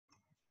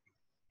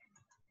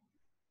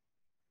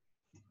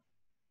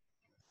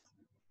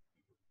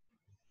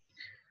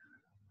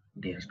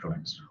Dear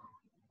students,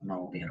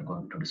 now we are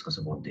going to discuss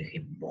about the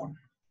hip bone.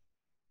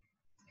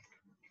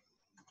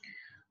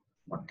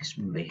 What is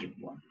meant by hip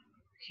bone?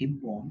 Hip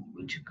bone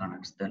which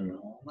connects the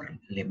lower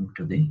limb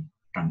to the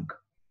trunk.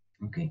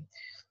 Okay,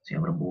 so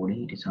our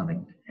body it is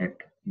having head,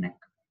 neck,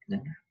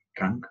 then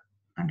trunk,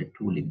 and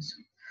two limbs.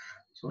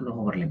 So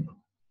lower limb,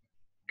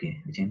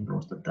 okay, which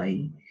includes the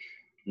thigh,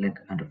 leg,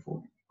 and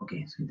foot.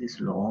 Okay, so this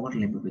lower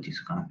limb which is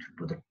connected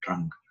to the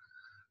trunk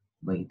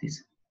by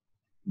this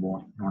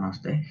bone known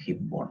as the hip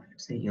bone.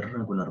 It's a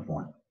irregular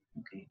bone.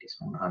 Okay, it is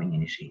not having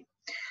any shape.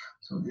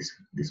 So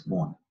this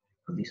bone,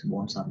 so these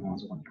bones are known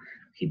as one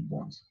hip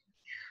bones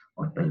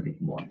or pelvic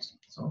bones.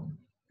 So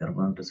we are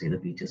going to see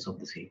the features of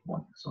this hip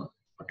bone. So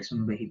what is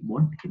meant by hip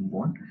bone? Hip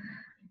bone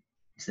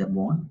is a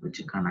bone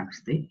which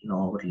connects the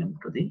lower limb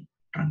to the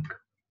trunk.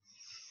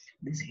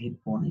 This hip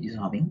bone is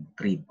having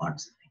three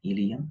parts: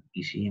 ilium,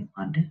 ischium,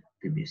 and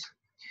pubis.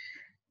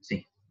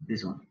 See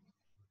this one.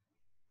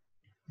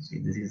 See,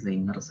 this is the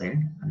inner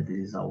side, and this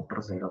is the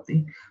outer side of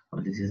the,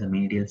 or this is the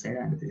medial side,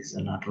 and this is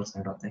the lateral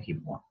side of the hip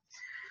bone.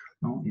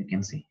 Now you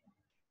can see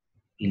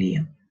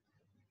ilium,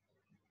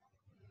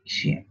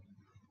 ischium,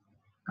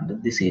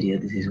 and this area.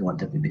 This is what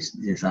the pubis.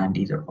 This is the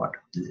anterior part.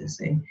 This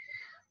is a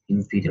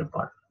inferior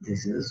part.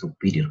 This is the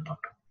superior part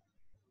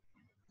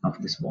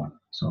of this bone.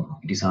 So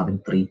it is having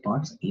three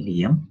parts: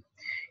 ilium,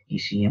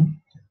 ischium,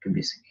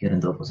 pubis. Here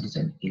in the opposite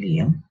side,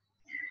 ilium,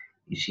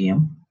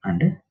 ischium,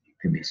 and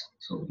pubis.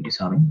 So it is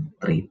having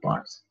three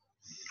parts.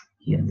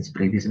 Here in this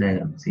previous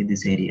diagram, see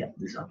this area,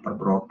 this upper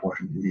broad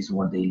portion, this is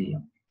what the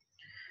ilium.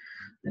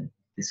 Then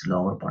this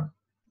lower part,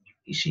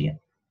 ischium.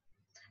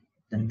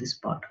 Then this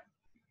part,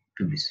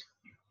 pubis.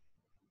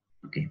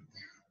 Okay,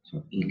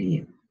 so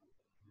ilium,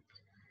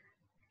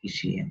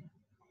 ischium,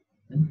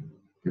 then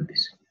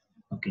pubis.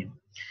 Okay,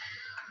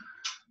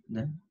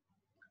 then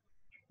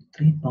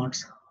three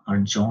parts are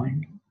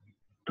joined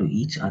to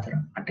each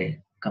other at a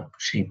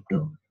cup-shaped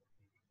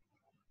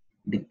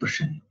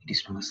depression. It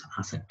is known as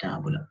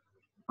acetabulum.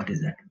 What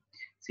is that?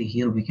 See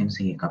here we can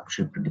see a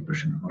cup-shaped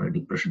depression or a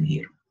depression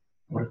here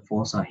or a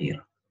fossa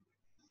here.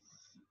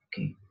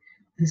 Okay,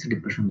 this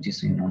depression which is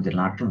seen on the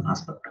lateral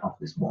aspect of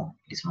this bone,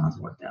 it is known as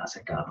what the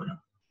acetabulum.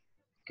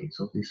 Okay,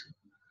 so this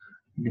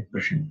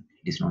depression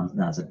it is known as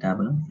the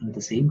acetabulum, and at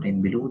the same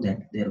time below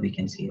that there we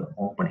can see an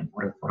opening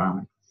or a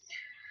foramen.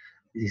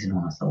 This is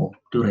known as the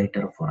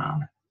obturator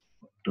foramen.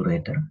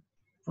 Obturator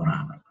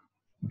foramen.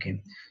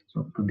 Okay,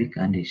 so pubic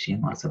and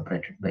ischium are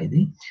separated by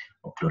the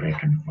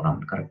obturator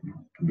foramen. Correct?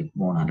 Pubic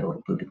bone and or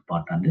pubic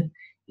part and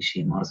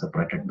ischium are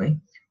separated by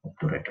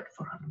obturator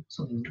foramen.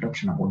 So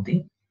introduction about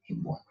the hip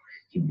bone.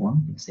 Hip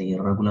bone is a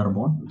irregular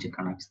bone which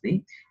connects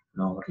the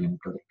lower limb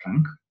to the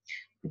trunk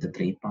with the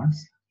three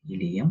parts: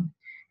 ilium,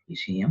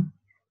 ischium,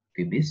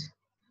 pubis,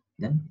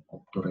 then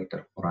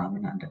obturator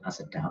foramen and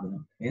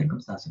acetabulum. Where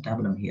comes the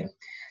acetabulum here?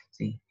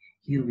 See,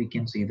 here we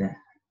can see the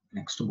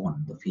next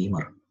bone, the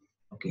femur.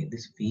 Okay,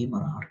 this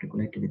femur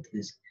articulated with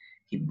this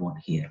hip bone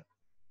here.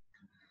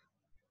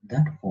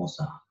 That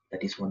fossa,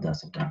 that is what the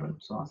acetabulum.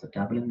 So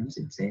acetabulum means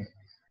it's a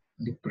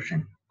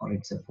depression or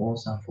it's a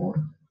fossa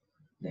for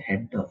the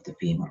head of the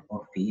femur,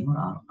 or femur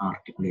are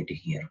articulated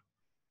here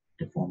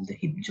to form the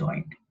hip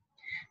joint.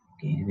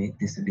 Okay, with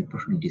this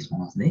depression it is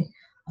known as the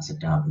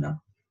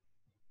acetabulum.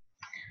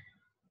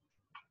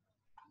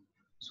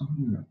 So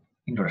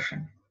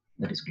introduction,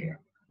 that is clear.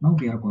 Now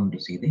we are going to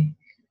see the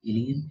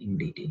ilium in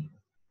detail.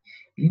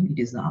 Ilium,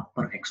 it is the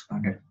upper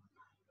expanded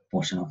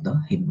portion of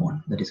the hip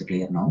bone. That is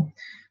clear now.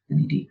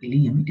 Then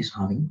ilium, it is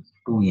having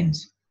two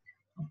ends,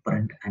 upper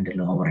end and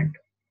lower end.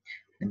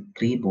 Then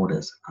three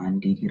borders,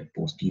 anterior,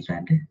 posterior,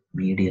 and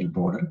medial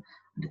border,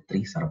 and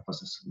three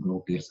surfaces: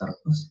 gluteal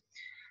surface,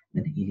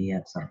 then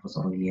iliac surface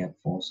or iliac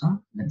fossa,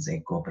 then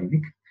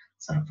sacropelvic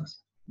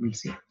surface. We'll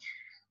see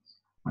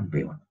one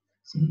by one.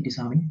 See, it is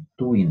having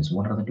two ends.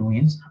 What are the two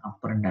ends?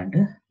 Upper end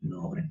and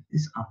lower end.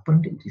 This upper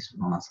end it is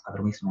known as,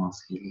 otherwise known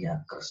as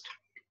iliac crest.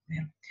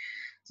 There.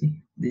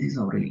 See, this is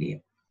our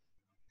ilium.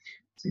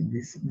 See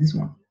this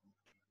one.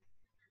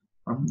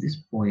 From this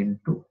point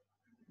to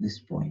this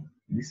point,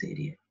 this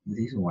area, this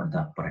is what the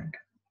upper end.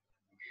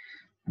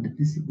 And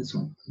this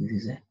one, this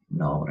is a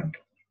lower end.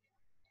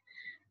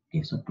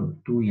 Okay, so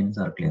two ends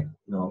are clear.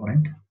 Lower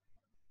end,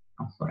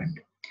 upper end.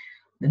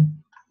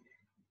 Then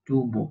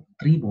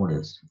three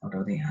borders. What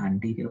are they?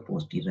 Anterior,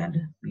 posterior,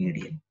 and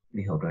medial.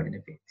 We have to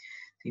identify.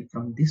 See,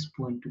 from this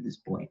point to this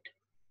point,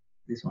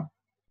 this one,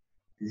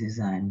 this is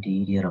the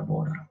anterior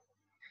border.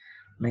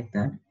 Like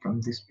that, from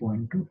this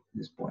point to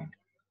this point,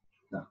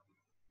 the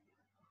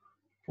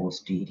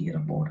posterior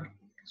border.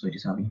 So it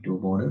is having two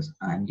borders,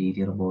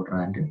 anterior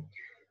border and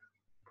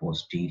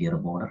posterior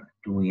border,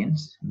 two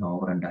ends,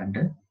 lower end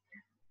and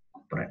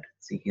upper end.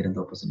 See here in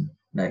the opposite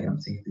diagram,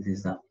 see this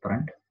is the upper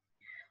end,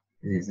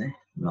 this is the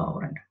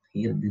lower end.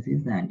 Here this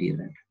is the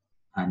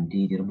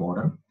anterior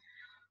border,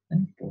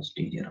 then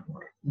posterior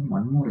border. Then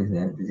one more is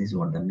there, this is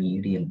what the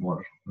medial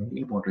border.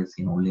 Medial border is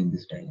seen only in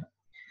this diagram.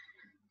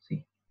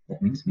 See,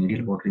 That means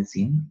medial border is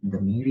seen in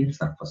the medial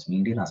surface,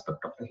 medial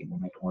aspect of the hip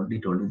bone. I already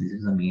told you this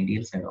is the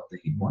medial side of the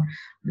hip bone,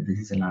 but this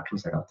is the lateral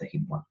side of the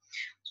hip bone.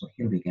 So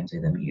here we can say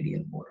the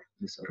medial border,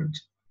 this ridge.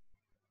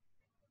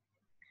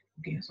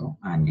 Okay, so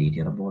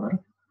anterior border,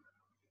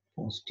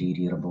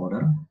 posterior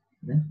border,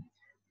 then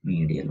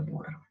medial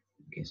border.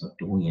 Okay, so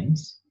two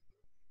ends,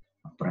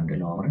 upper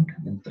and lower end,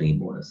 then three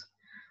borders.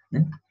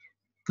 Then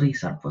three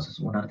surfaces.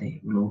 What are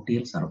they?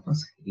 Gluteal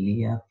surface,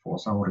 iliac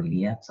fossa or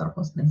iliac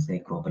surface, then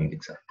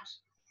sacropelvic surface.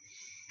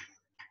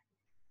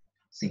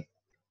 See,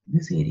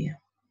 this area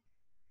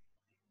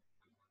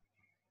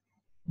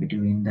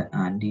between the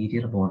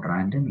anterior border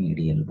and the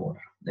medial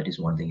border. That is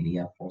what the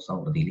iliac fossa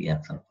or the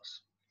iliac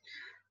surface.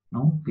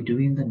 Now,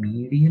 between the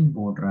medial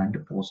border and the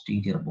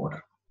posterior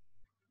border,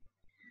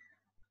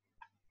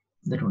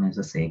 that one is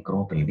the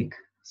sacropelvic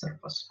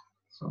surface.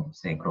 So,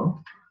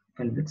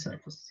 sacropelvic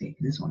surface. See,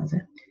 this one is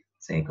a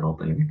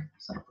sacropelvic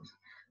surface.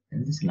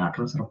 Then this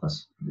lateral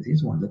surface, this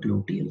is one the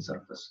gluteal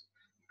surface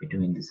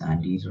between this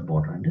anterior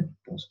border and the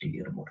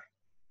posterior border.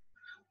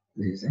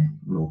 This is a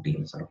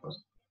gluteal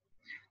surface.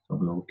 So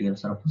gluteal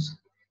surface,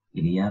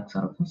 iliac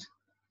surface,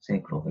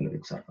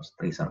 sacropelvic surface.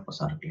 Three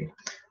surfaces are clear.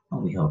 Now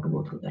we have to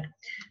go through that.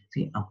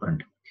 See, upper.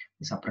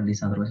 This upper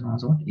is otherwise known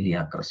as what?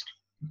 Iliac crest.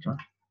 Which one?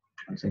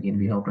 Once again,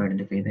 we have to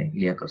identify the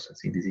iliac crest.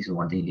 See, this is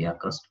what the iliac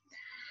crest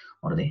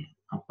or the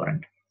upper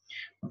end.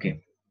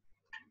 Okay.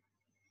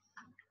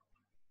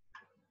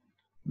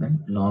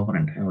 Then lower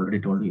end. I already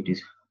told you it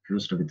is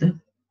fused with the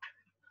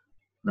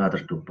other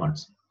two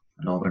parts.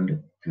 Lower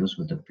end fused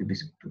with the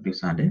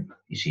pubis and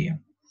ischium.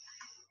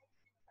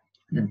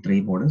 Then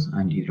three borders,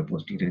 anterior,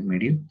 posterior,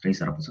 medial, three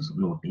surfaces,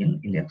 gluteal,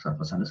 iliac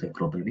surface, and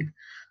sacropelvic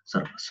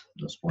surface.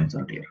 Those points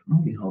are clear.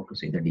 Now we have to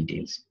say the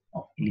details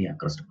of iliac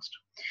crest first.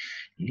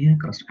 Iliac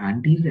crest,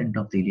 anterior end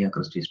of the iliac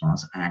crest is known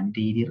as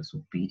anterior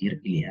superior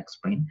iliac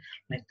spine.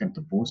 Like that,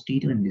 the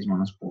posterior end is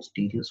known as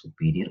posterior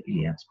superior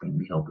iliac spine.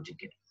 We have to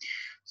check it.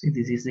 See,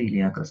 this is the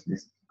iliac crest.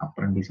 This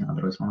upper end is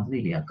otherwise known as the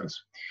iliac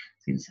crest.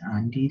 Since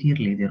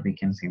anteriorly there we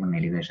can see one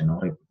elevation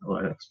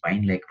or a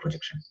spine-like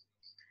projection.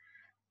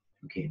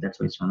 Okay, that's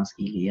why it's known as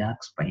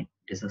iliac spine.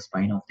 It is a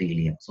spine of the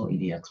ilium. So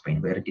iliac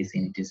spine, where it is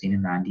seen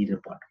in the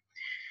anterior part.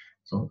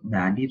 So the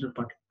anterior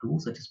part, two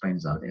such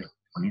spines are there.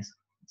 One is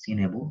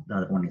seen above, the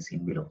other one is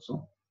seen below.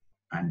 So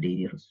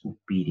anterior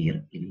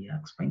superior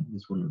iliac spine.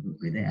 This will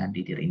be the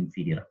anterior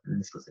inferior. We'll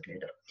discuss it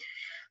later.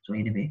 So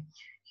anyway,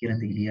 here in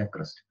the iliac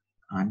crest,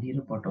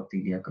 anterior part of the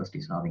iliac crest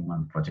is having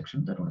one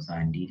projection, that one is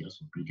anterior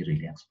superior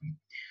iliac spine.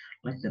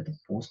 Like that, the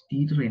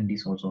posterior end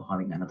is also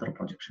having another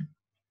projection.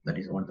 That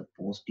is what the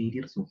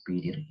posterior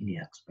superior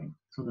iliac spine.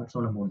 So that's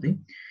all about the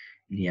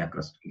iliac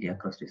crest. Iliac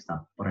crest is the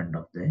upper end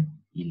of the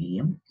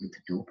ilium with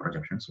two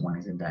projections. One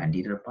is in the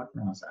anterior part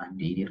known as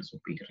anterior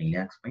superior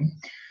iliac spine.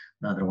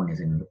 The other one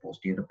is in the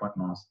posterior part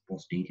known as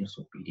posterior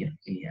superior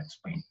iliac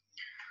spine.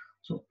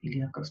 So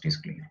iliac crest is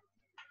clear.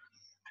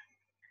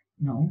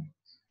 Now,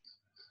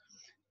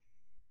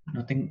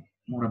 nothing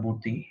more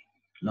about the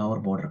lower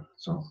border.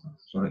 So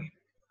sorry,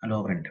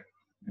 lower end.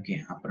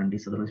 Okay, upper end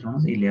is otherwise known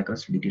as iliac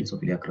crest. Details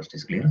of iliac crest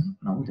is clear.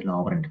 Now the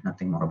lower end,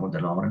 nothing more about the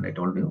lower end. I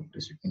told you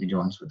it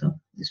joins with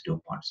these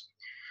two parts.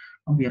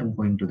 Now we are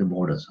going to the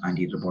borders: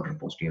 anterior border,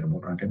 posterior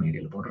border, and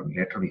medial border.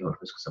 Later we have to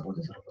discuss about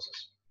the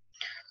surfaces.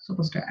 So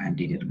first,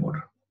 anterior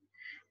border.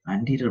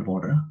 Anterior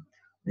border.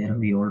 There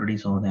we already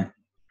saw the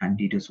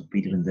anterior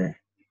superior in the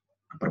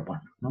upper part.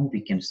 Now we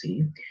can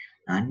see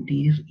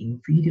anterior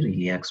inferior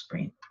iliac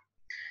spine.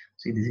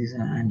 See, this is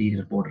an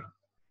anterior border.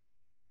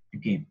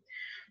 Okay,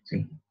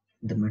 see,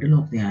 in the middle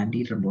of the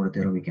anterior border,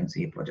 there we can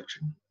see a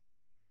projection.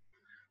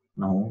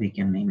 Now we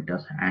can name it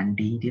as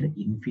anterior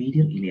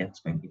inferior iliac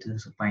spine. It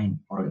is a spine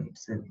or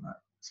it's a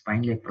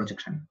spine-like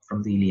projection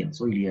from the ilium.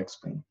 So iliac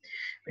spine,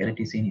 where it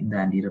is seen in the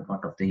anterior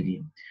part of the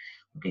ilium.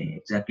 Okay,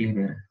 exactly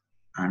where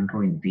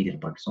antero-inferior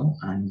part. So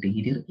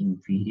anterior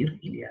inferior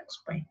iliac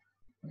spine.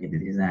 Okay,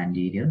 this is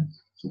anterior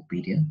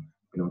superior.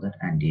 Below that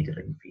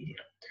anterior inferior.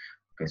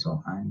 Okay,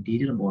 so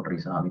anterior border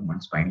is having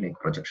one spine-like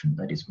projection.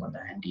 That is what the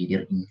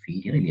anterior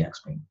inferior iliac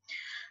spine.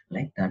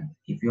 Like that,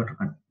 if you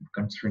are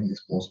considering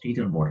this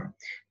posterior border,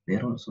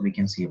 there also we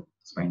can see a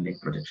spine-like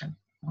projection,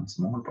 one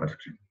small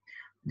projection.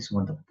 This is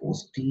what the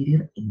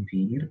posterior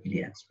inferior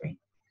iliac spine.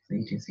 So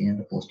it is seen on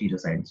the posterior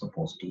side. So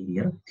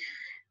posterior,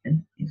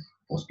 and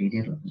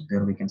posterior,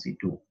 there we can see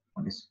two.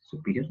 One is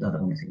superior, the other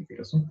one is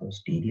inferior. So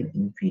posterior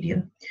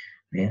inferior,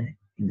 where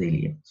in the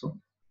ilium. So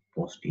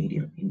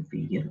posterior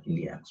inferior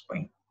iliac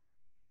spine.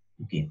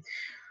 Okay,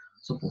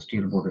 so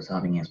posterior border is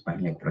having a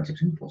spine-like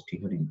projection,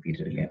 posterior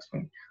inferior iliac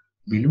spine.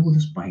 Below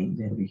the spine,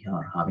 there we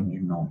are having a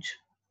notch.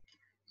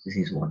 This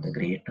is what the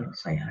greater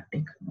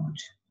sciatic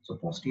notch. So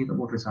posterior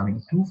border is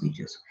having two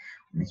features.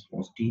 One is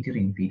posterior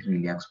inferior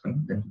iliac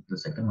spine. Then the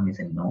second one is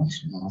a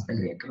notch known as the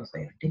greater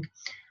sciatic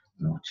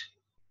notch.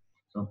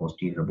 So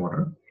posterior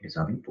border, it is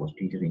having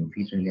posterior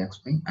inferior iliac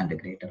spine and a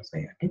greater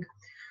sciatic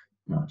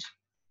notch.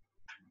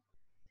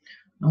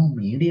 Now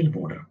medial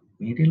border.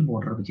 Medial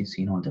border which is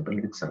seen on the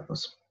pelvic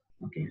surface.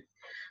 Okay,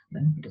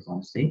 then it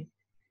forms the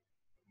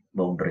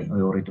boundary,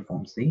 or it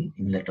forms the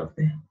inlet of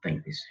the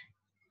pelvis.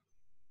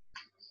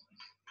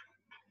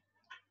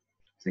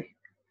 See,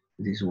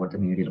 this is what the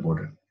medial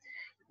border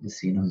is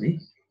seen on the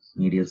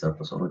medial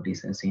surface, or it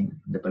is seen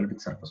the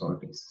pelvic surface, or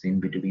it is seen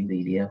between the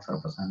iliac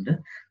surface and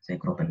the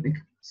sacropelvic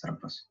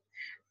surface.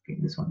 Okay,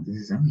 this one, this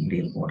is a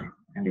medial border,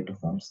 and it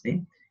forms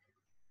the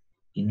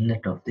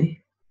inlet of the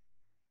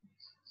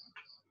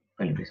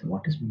pelvis.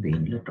 What is the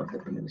inlet of the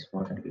pelvis?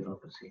 For that, we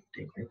have to see,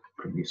 take the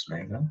previous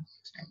diagram.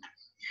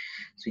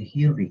 So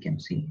here we can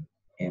see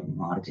a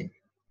margin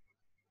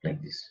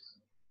like this.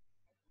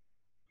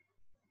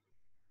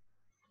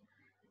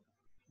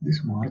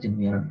 This margin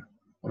we are,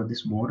 or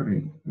this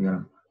border we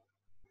are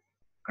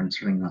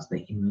considering as the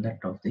inlet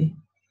of the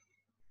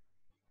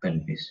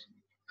pelvis.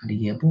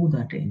 And above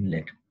that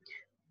inlet,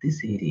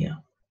 this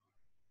area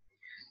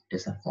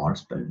is a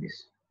false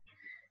pelvis.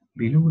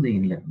 Below the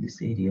inlet,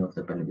 this area of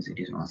the pelvis, it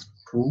is known as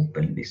true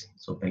pelvis.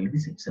 So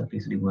pelvis itself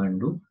is divided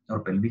into, or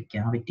pelvic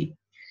cavity.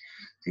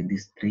 See,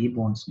 these three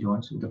bones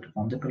join to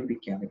form the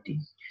pelvic cavity.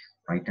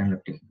 Right and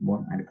left hip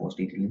bone, and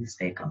posteriorly the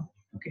sacrum.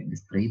 Okay,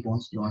 these three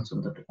bones join so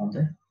that form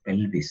the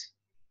pelvis.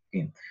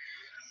 Okay,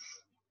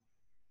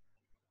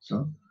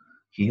 so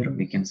here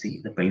we can see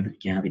the pelvic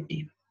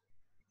cavity.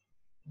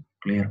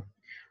 Clear?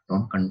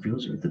 Don't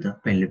confuse with the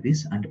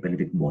pelvis and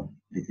pelvic bone.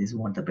 This is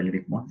what the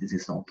pelvic bone. This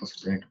is the opposite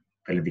side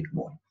pelvic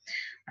bone.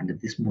 And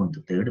this bone,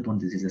 the third bone,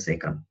 this is a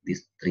sacrum.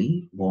 These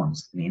three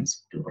bones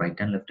means to right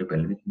and left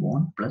pelvic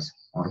bone plus,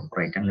 or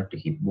right and left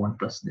hip bone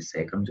plus the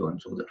sacrum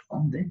joins so that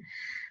form the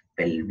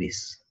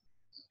pelvis.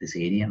 This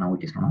area now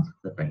it is known as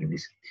the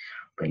pelvis.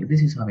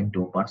 Pelvis is having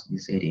two parts.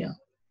 This area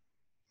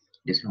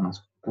it is known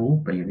as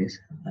true pelvis,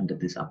 and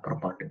this upper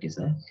part it is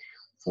a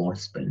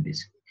false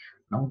pelvis.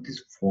 Now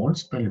this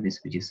false pelvis,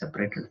 which is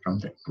separated from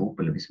the true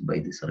pelvis by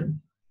this ring,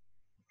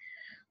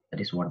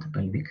 that is what the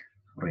pelvic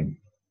ring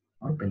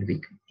or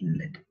pelvic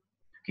inlet.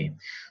 Okay,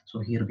 so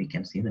here we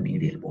can see the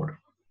medial border.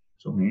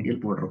 So medial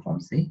border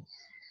forms the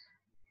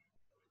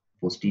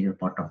posterior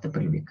part of the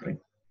pelvic ring.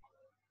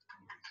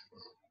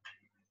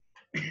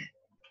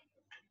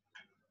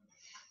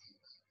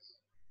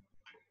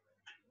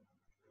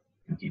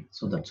 Okay,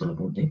 so that's all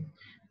about the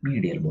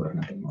medial border,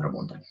 nothing more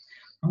about that.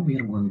 Now we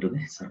are going to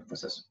the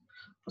surfaces.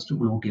 First,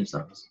 gluteal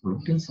surface.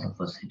 Gluteal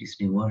surface, it is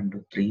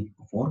divided into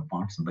four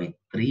parts by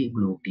three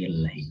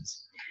gluteal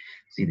lines.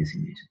 See this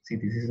image. See,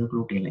 this is the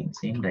gluteal line.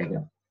 Same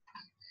diagram.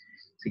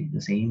 See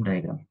the same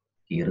diagram.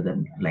 Here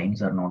the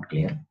lines are not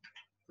clear.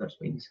 That's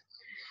why this.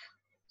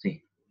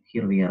 See,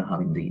 here we are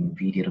having the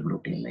inferior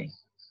gluteal line,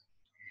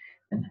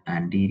 then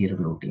anterior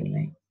gluteal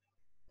line,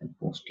 then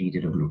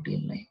posterior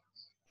gluteal line.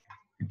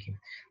 Okay,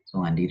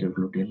 so anterior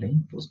gluteal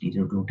line,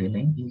 posterior gluteal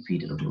line,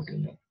 inferior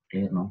gluteal line.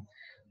 Clear now?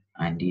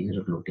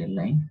 Anterior gluteal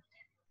line.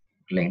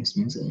 Lines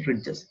means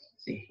ridges.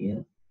 See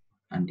here,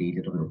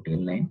 anterior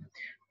gluteal line,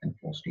 and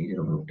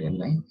posterior gluteal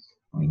line,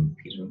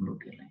 inferior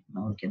gluteal line.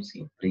 Now you can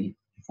see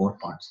four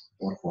parts,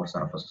 or four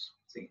surfaces.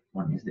 See,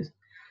 one is this,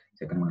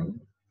 second one is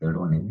this, third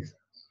one is this,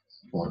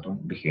 fourth one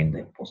behind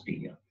the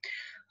posterior.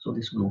 So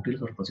this gluteal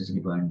surface is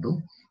divided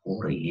into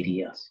four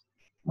areas.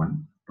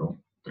 1, 2,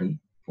 3,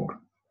 4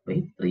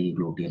 by three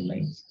gluteal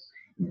lines.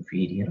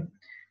 Inferior,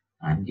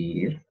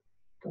 anterior,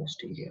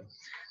 posterior.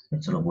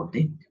 That's all about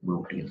the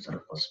gluteal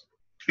surface.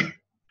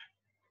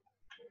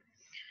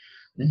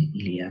 Then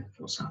iliac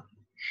fossa.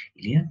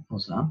 Iliac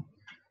fossa,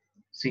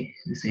 see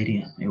this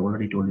area, I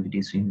already told you it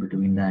is in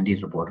between the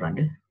anterior border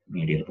and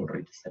medial border.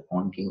 It is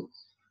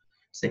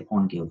a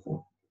concave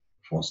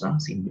fossa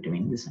seen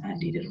between this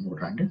anterior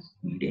border and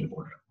medial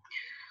border.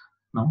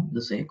 Now the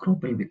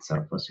sacropelvic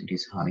surface, it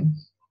is having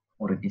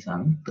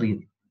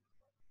three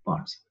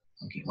parts.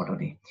 Okay, what are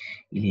they?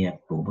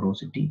 Iliac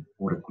tuberosity,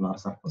 auricular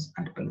surface,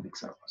 and pelvic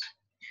surface.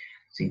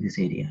 See this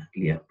area,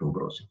 iliac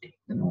tuberosity,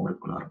 then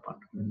auricular part,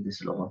 then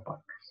this lower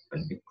part,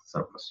 pelvic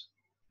surface.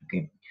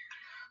 Okay,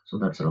 so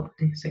that's about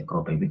the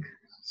sacropelvic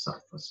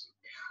surface.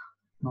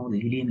 Now the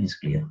ilium is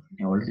clear.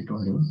 I already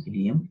told you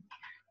ilium.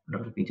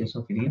 What are the features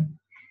of ilium?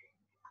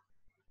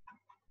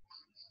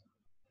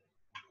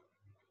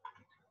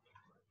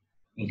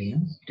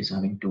 Ilium, it is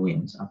having two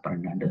ends, upper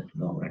end and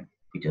lower end.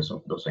 Features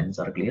of those ends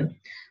are clear.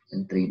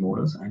 Then three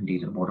borders,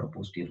 anterior border,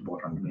 posterior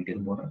border, and medial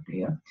border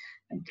clear.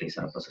 And three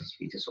surfaces.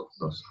 Features of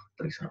those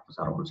three surfaces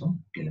are also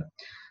clear.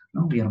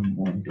 Now we are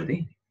moving to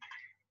the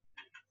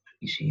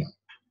ischium.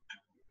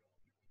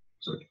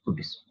 So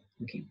pubis.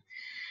 Okay.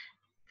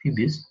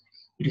 Pubis,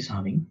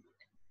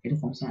 it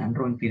forms the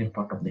antero-inferior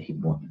part of the hip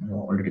bone. I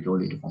already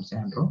told you it forms the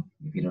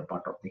antero-inferior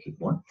part of the hip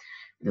bone.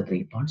 The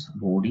three parts: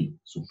 body,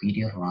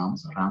 superior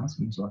ramus. Ramus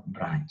means what?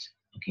 Branch.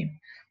 Okay,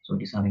 so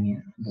it is having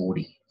a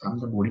body. From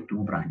the body,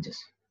 two branches.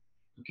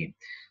 Okay,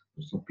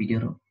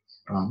 superior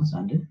ramus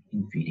and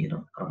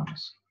inferior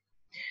ramus.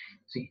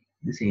 See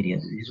this area.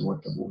 This is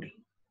what the body.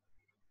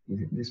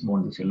 This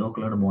bone, this yellow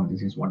colored bone.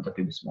 This is what the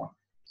pubis bone.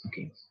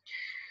 Okay,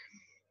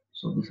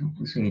 so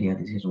this area.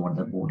 This is what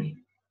the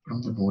body.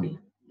 From the body,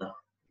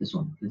 this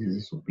one. This is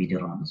the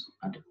superior ramus,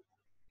 and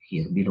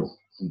here below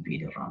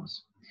inferior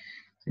ramus.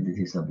 So this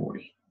is the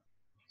body.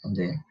 From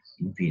there,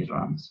 inferior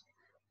ramus,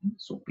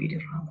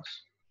 superior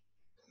ramus.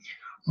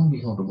 Now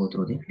we have to go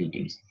through the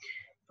details.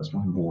 First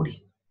one,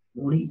 body.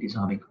 Body, it is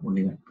having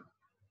only one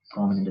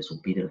prominent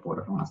superior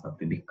border known as the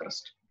pubic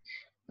crest.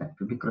 That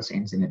pubic crest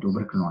ends in a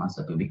tubercle known as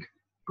the pubic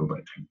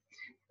tubercle.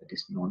 That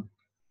is not,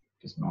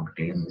 it is not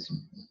clear in this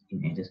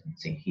images.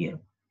 Say here,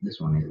 this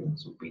one is the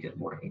superior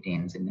border. It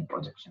ends in a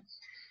projection.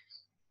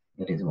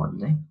 That is what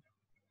the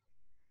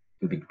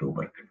pubic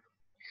tubercle.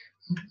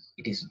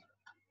 It is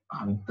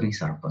having three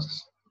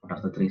surfaces. What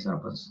are the three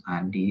surfaces?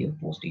 Anterior,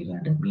 posterior,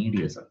 and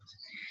medial surface.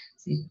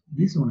 See,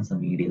 this one is the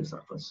medial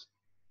surface.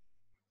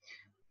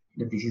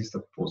 This is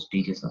the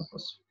posterior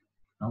surface.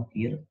 Now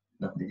here,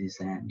 this is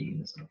the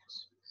anterior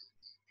surface.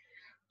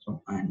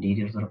 So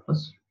anterior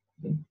surface,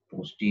 then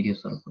posterior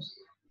surface,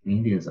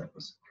 medial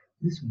surface.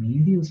 This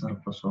medial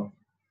surface of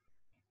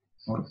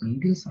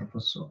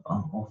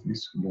of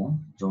this bone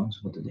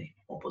joins with the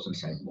opposite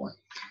side bone.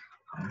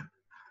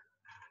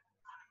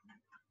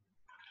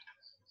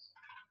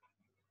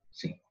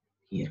 See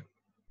here.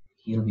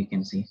 Here we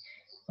can see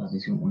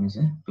this one is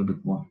a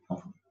pubic bone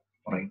of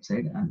right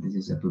side, and this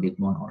is a pubic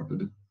bone or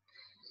pubic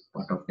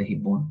part of the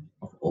hip bone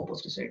of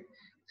opposite side.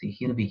 See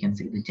here we can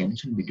see the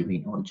junction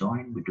between or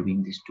joint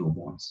between these two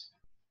bones.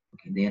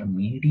 Okay, they are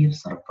medial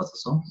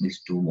surfaces of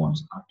these two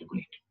bones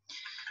articulate.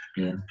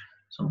 Clear?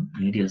 So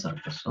medial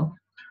surface of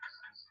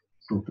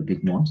two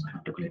pubic bones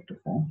articulate to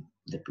form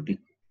the pubic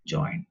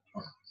joint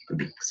or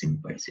pubic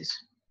symphysis.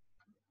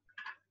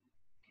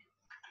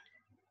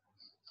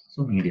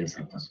 So medial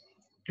surface.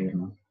 Clear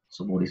now?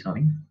 So body is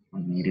having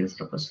one medial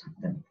surface,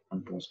 then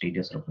one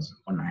posterior surface,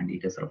 one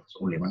anterior surface,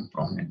 only one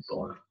prominent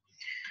border.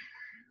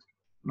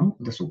 Now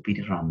the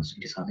superior ramus,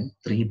 it is having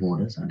three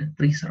borders and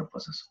three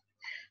surfaces.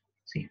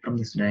 See from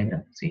this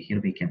diagram, see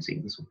here we can see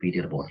the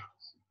superior border.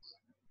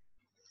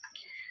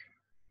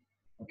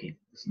 Okay,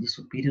 so the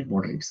superior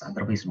border is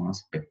otherwise known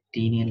as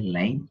pectineal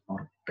line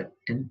or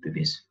pecten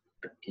pubis.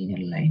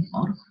 Pectineal line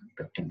or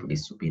pecten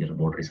pubis. Superior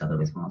border is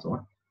otherwise known as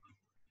what?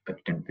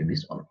 Pecten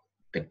pubis or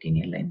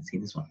pectineal line. See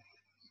this one.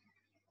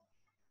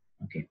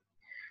 Okay.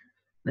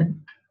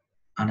 Then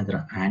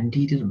another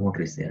anterior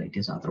border is there. It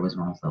is otherwise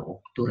known as the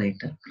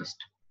obturator crest.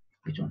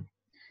 Which one?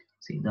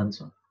 See that's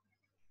one.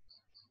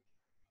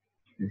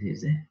 This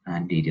is the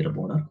anterior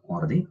border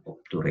or the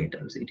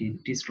obturator.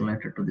 It is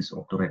related to this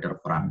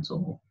obturator front,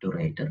 so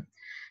obturator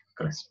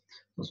crest.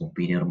 So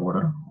superior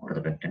border or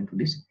the pecten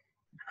pubis,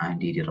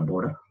 anterior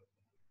border,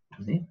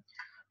 the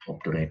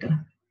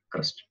obturator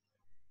crest.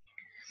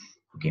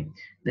 Okay,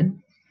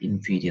 then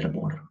inferior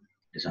border.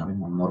 It is having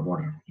one more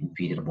border,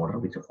 inferior border,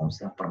 which forms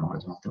the upper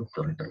margin of the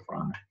obturator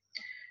foramen.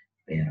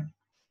 Where,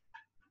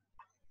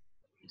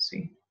 let's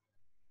see,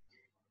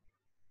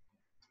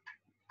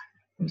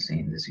 we'll see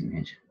in this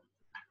image.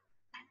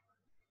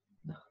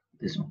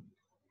 This one.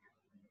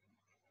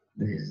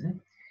 This is the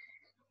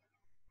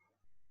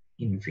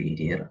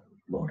inferior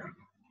border.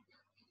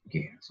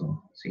 Okay,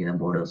 so see the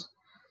borders,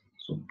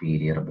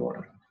 superior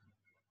border,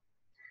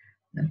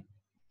 then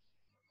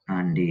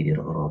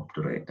anterior or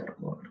obturator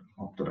border,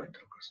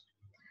 obturator crest,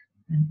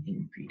 and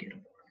inferior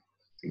border.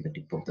 See the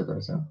tip of the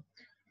cursor,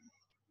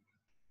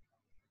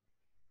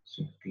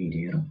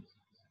 superior,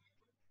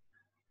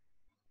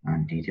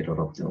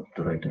 anterior of the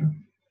obturator,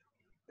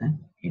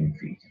 then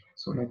inferior.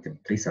 So like the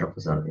three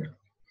surfaces are there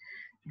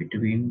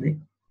between the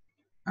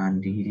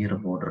anterior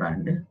border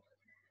and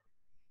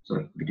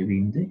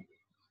between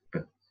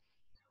the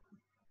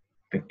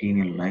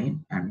pectineal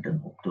line and the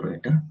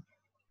obturator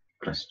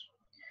crest.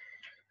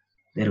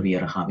 There we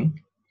are having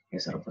a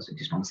surface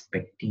which is known as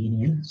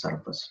pectineal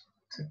surface.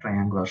 It's a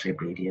triangular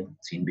shaped area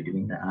seen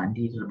between the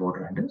anterior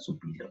border and the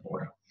superior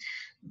border.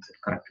 It's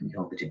correct, we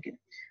have to check it.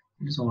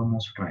 It is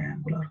almost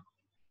triangular.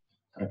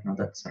 Correct, now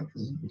that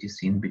surface which is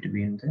seen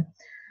between the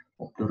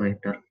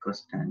obturator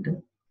crest and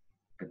the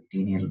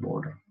pectineal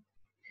border.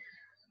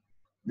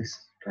 This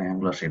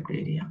triangular shaped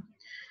area,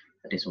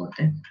 that is what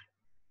the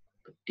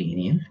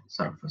pectineal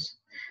surface.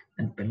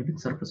 And pelvic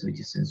surface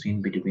which is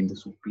seen between the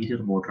superior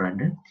border and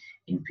the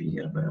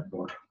inferior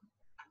border.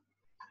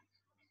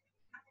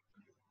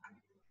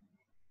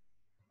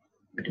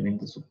 Between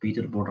the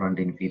superior border and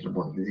the inferior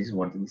border, this is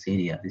what this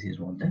area, this is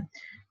what the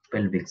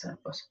pelvic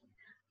surface.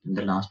 And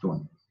the last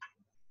one,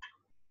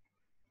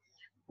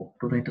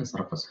 obturator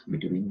surface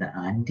between the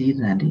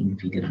anterior and the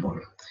inferior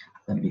border.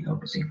 Then we have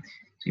to see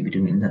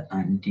between the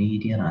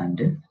anterior and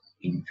the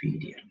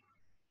inferior.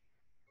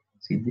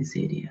 See this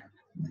area,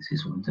 this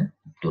is what the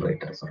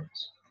obturator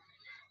surface.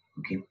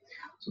 Okay,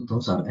 so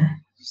those are the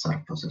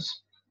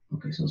surfaces.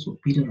 Okay, so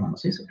superior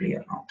ramus is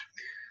clear now.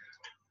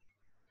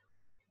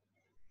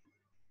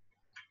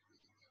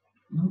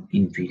 Now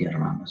inferior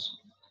ramus.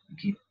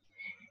 Okay,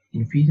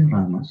 inferior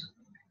ramus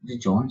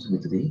joins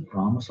with the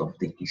ramus of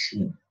the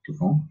ischium to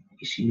form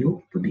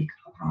ischiopubic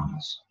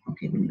ramus.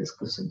 Okay, we'll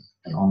discuss it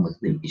along with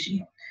the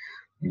ischium.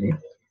 Okay,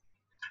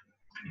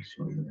 I'll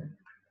show you that.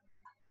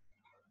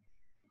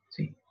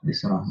 See,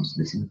 this ramus,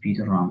 this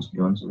inferior ramus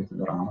joins with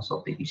the ramus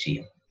of the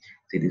ischium.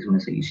 See, this one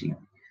is the ischium.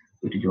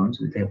 It joins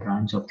with a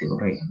branch of the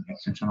ore,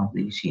 extension of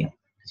the ischium.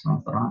 It's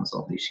not the ramus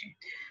of the ischium.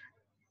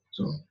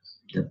 So,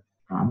 the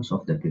Ramus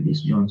of the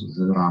pubis joins with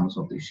the ramus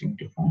of the ischium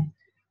to form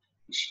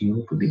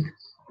ischiopubic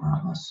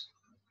ramus.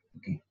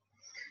 Okay.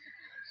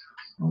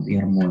 Now we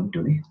are moving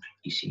to the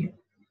ischium.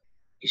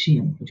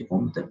 Ischium, which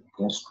forms the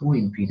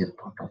postero-inferior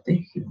part of the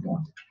hip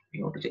bone.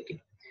 We have to check it.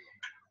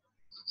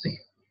 See,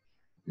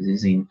 this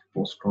is the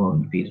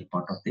postero-inferior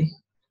part of the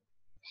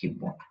hip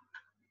bone.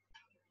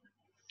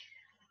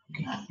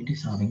 Okay, it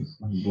is having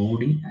one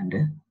body and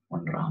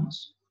one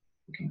ramus.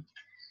 Okay.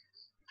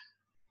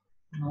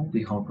 Now we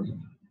have to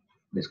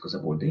discuss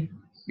about the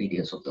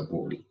details of the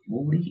body.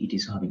 Body, it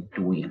is having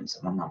two ends,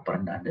 one upper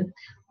end and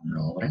one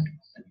lower end,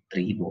 and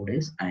three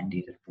borders,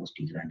 anterior,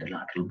 posterior, and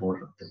lateral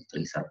border, the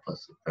three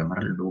surface,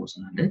 femoral,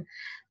 dorsal, and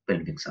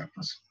pelvic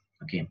surface.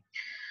 Okay.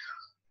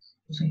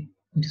 So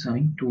it is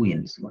having two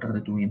ends. What are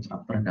the two ends?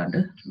 Upper end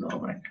and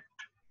lower end.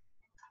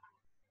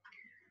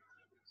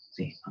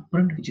 See, upper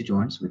end which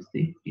joins with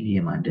the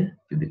ilium and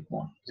pubic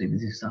bone. See,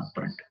 this is the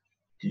upper end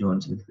which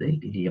joins with the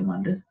ilium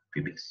and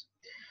pubis.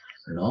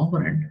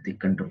 Lower end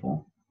thickened to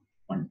form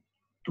one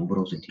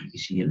tuberosity,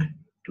 ischial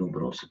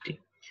tuberosity.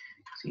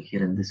 See,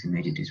 here in this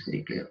image it is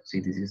very clear.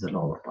 See, this is the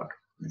lower part.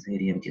 This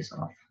area which is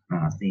rough,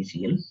 known as the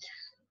ischial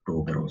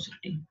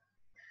tuberosity.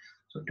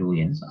 So two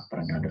ends,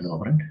 upper end and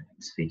lower end.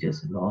 This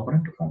features lower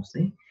end forms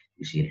the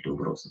ischial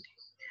tuberosity.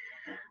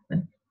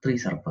 Then three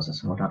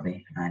surfaces. What are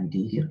they?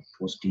 Anterior,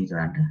 posterior,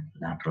 and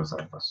lateral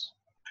surface.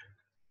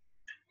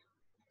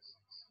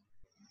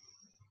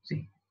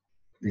 See,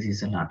 this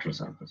is a lateral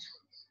surface.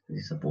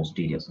 This is a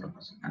posterior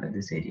surface, and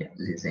this area,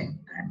 this is an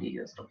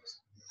anterior surface.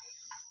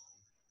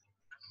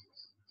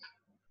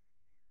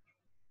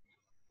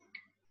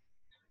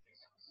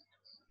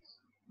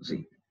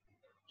 See,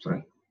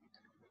 sorry,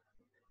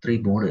 three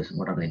borders.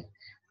 What are they?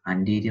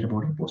 Anterior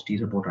border,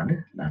 posterior border,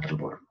 and lateral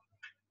border.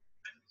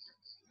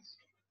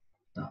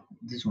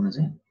 This one is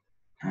a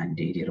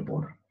anterior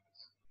border.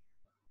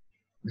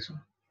 This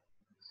one.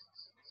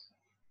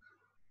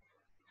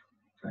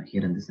 So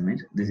here in this image,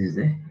 this is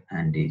the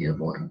anterior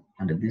border,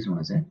 and this one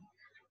is a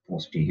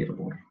posterior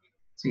border.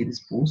 See,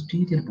 this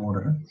posterior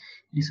border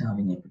is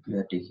having a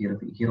peculiarity here.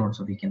 Here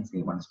also we can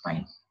see one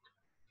spine.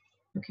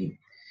 Okay,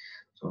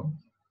 so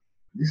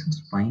this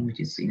spine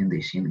which is seen in the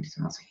ischium, it is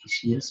known as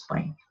ischial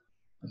spine.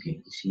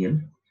 Okay, ischial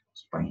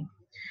spine.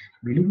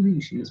 Below the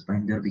ischial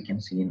spine, there we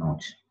can see a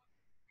notch.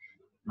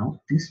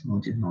 Now this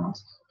notch is known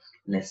as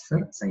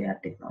lesser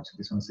sciatic notch.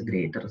 This one is a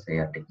greater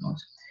sciatic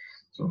notch.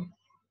 So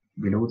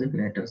below the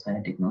greater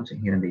sciatic notch,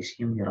 here in the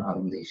ischium, we are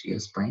having the ischial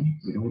spine.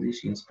 Below the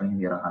ischial spine,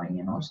 we are having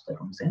a notch that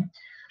is a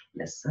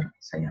lesser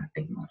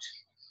sciatic notch.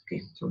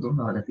 Okay, so those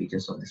are the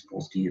features of this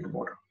posterior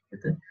border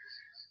with the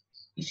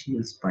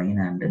ischial spine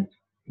and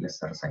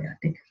lesser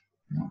sciatic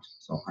notch.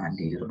 So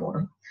anterior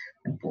border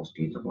and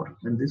posterior border.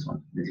 Then this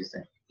one, this is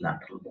the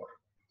lateral border.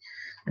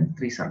 And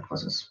three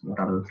surfaces. What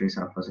are the three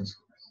surfaces?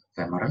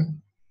 Femoral,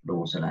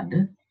 dorsal,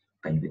 and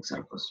pelvic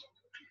surface.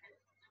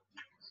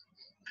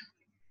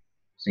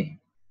 See,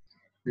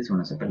 this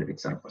one is a pelvic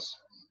surface.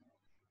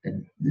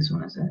 Then this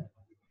one is a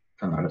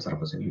femoral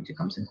surface which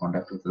comes in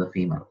contact with the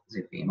femur.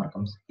 The femur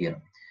comes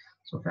here.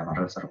 So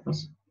femoral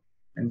surface.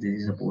 And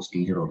this is a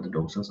posterior or the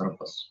dorsal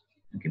surface.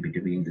 Okay,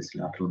 between this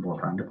lateral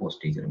border and the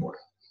posterior border.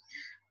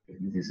 Okay,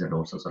 this is the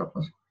dorsal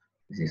surface.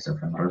 This is the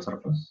femoral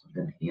surface.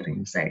 Then here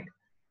inside,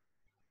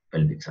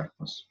 pelvic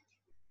surface.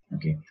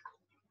 Okay.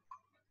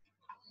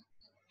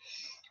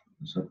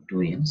 So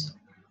two ends,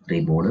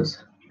 three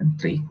borders, and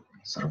three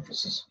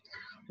surfaces.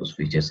 Those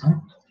features are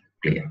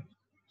clear.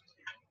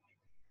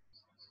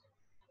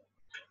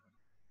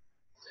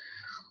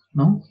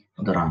 Now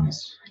the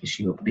ramus,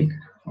 ischiopubic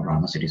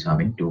ramus, it is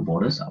having two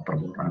borders, upper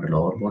border and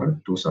lower border,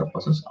 two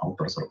surfaces,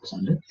 outer surface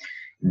and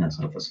inner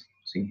surface.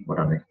 See, what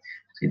are they?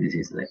 See, this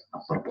is the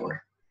upper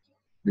border.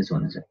 This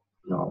one is a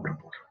lower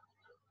border.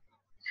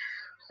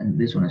 And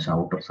this one is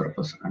outer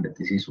surface, and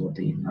this is what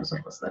the inner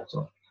surface. That's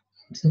all.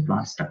 It's a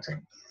flat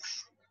structure.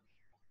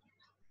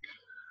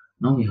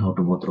 Now we have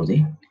to go through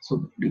the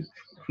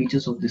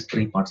features of these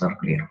three parts are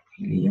clear: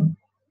 ilium,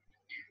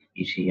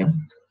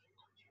 ischium,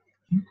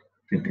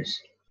 pubis.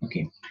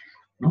 Okay.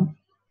 Now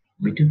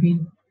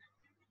between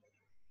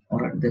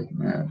or at the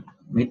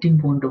meeting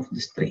point of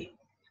these three,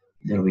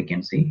 there we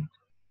can see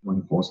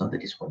one fossa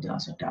that is called the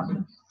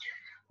acetabulum.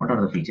 What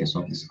are the features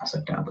of this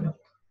acetabulum?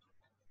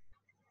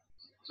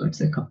 So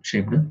it's a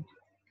cup-shaped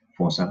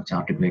fossa which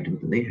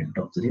articulated with the head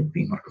of the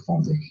femur to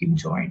form the hip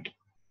joint.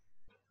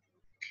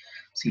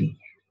 See,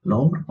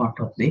 lower part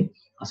of the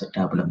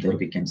acetabulum, there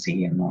we can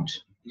see a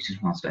notch, which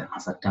is known as the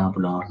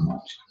acetabular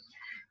notch.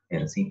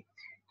 There, see,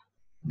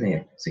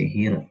 there, see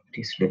here, it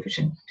is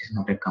deficient. It is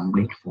not a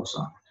complete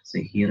fossa.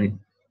 See here,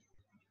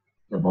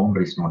 the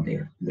boundary is not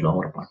there, the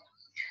lower part.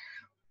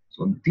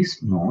 So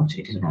this notch,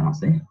 it is known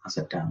as the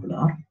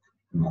acetabular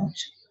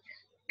notch.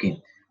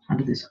 Okay,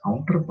 and this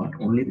outer part,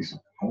 only this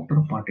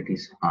outer part, it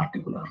is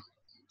articular.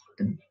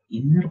 The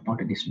inner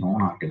part, it is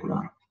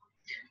non-articular.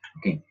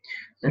 Okay,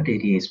 that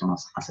area is known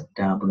as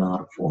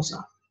acetabular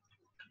fossa.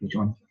 Which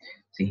one?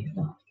 See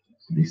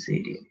this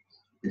area,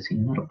 this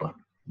inner part.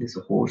 This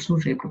horseshoe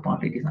shaped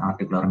part, it is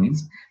articular,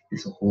 means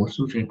this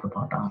horseshoe shaped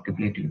part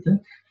articulated with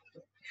the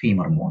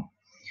femur bone.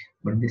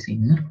 But this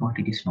inner part,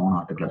 it is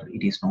non-articular.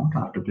 It is not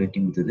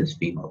articulating with this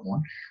femur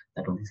bone.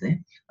 That one is a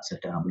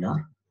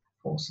acetabular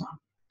fossa.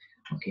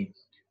 Okay,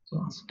 so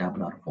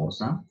acetabular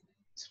fossa,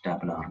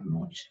 acetabular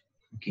notch.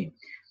 Okay,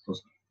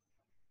 those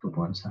 2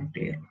 points are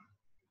clear.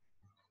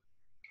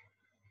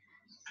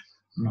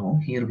 Now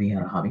here we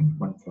are having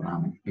one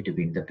foramen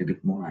between the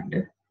pubic bone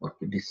and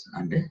orchidis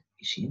and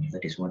ischium.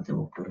 That is what the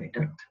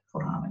obturator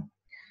foramen.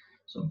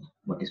 So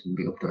what is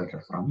the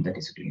obturator foramen? That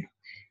is clear.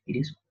 It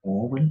is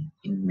oval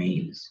in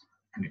males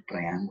and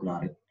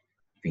triangular in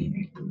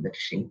female. That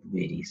shape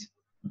varies.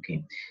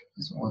 Okay,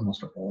 it's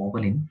almost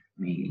oval in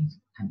males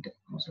and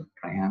almost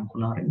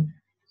triangular in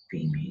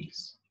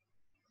females.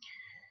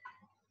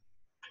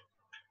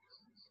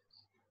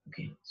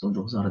 Okay, so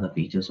those are the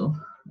features of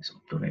this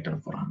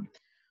obturator foramen.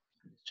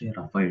 Just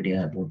a rough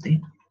idea about the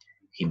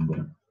hip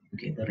bone.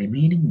 Okay, the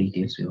remaining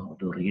details you have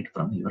to read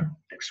from your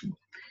textbook.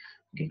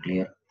 Okay,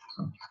 clear?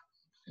 So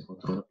let's go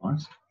through the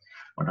parts.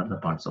 What are the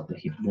parts of the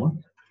hip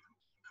bone?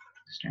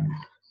 Stand.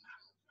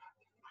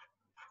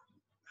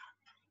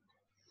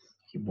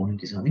 Hip bone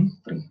is having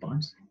 3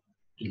 parts: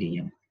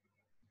 ilium,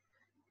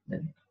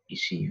 then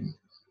ischium,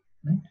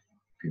 then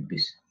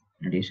pubis.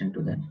 In addition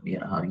to that, we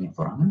are having a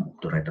foramen,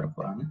 obturator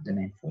foramen, then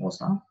a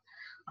fossa,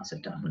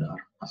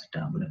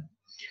 acetabulum.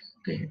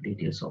 Okay,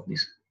 details of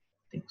these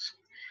things.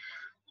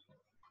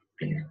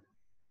 Clear.